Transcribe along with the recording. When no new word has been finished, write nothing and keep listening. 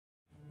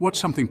What's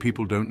something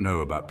people don't know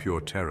about Pure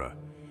Terror?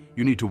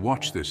 You need to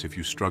watch this if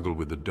you struggle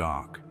with the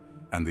dark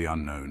and the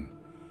unknown.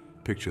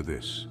 Picture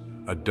this,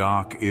 a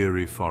dark,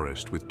 eerie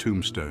forest with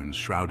tombstones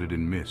shrouded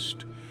in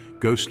mist.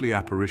 Ghostly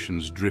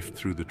apparitions drift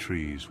through the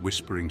trees,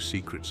 whispering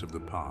secrets of the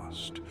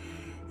past.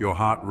 Your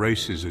heart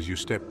races as you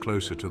step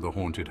closer to the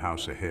haunted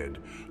house ahead.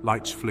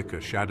 Lights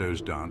flicker,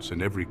 shadows dance,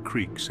 and every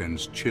creak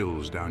sends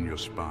chills down your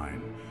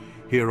spine.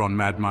 Here on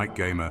Mad Mike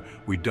Gamer,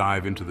 we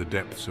dive into the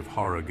depths of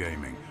horror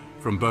gaming.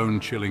 From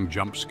bone-chilling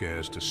jump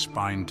scares to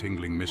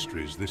spine-tingling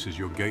mysteries, this is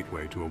your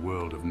gateway to a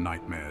world of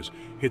nightmares.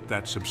 Hit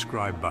that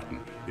subscribe button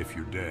if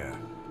you dare.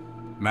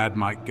 Mad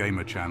Mike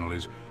Gamer channel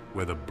is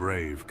where the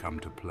brave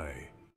come to play.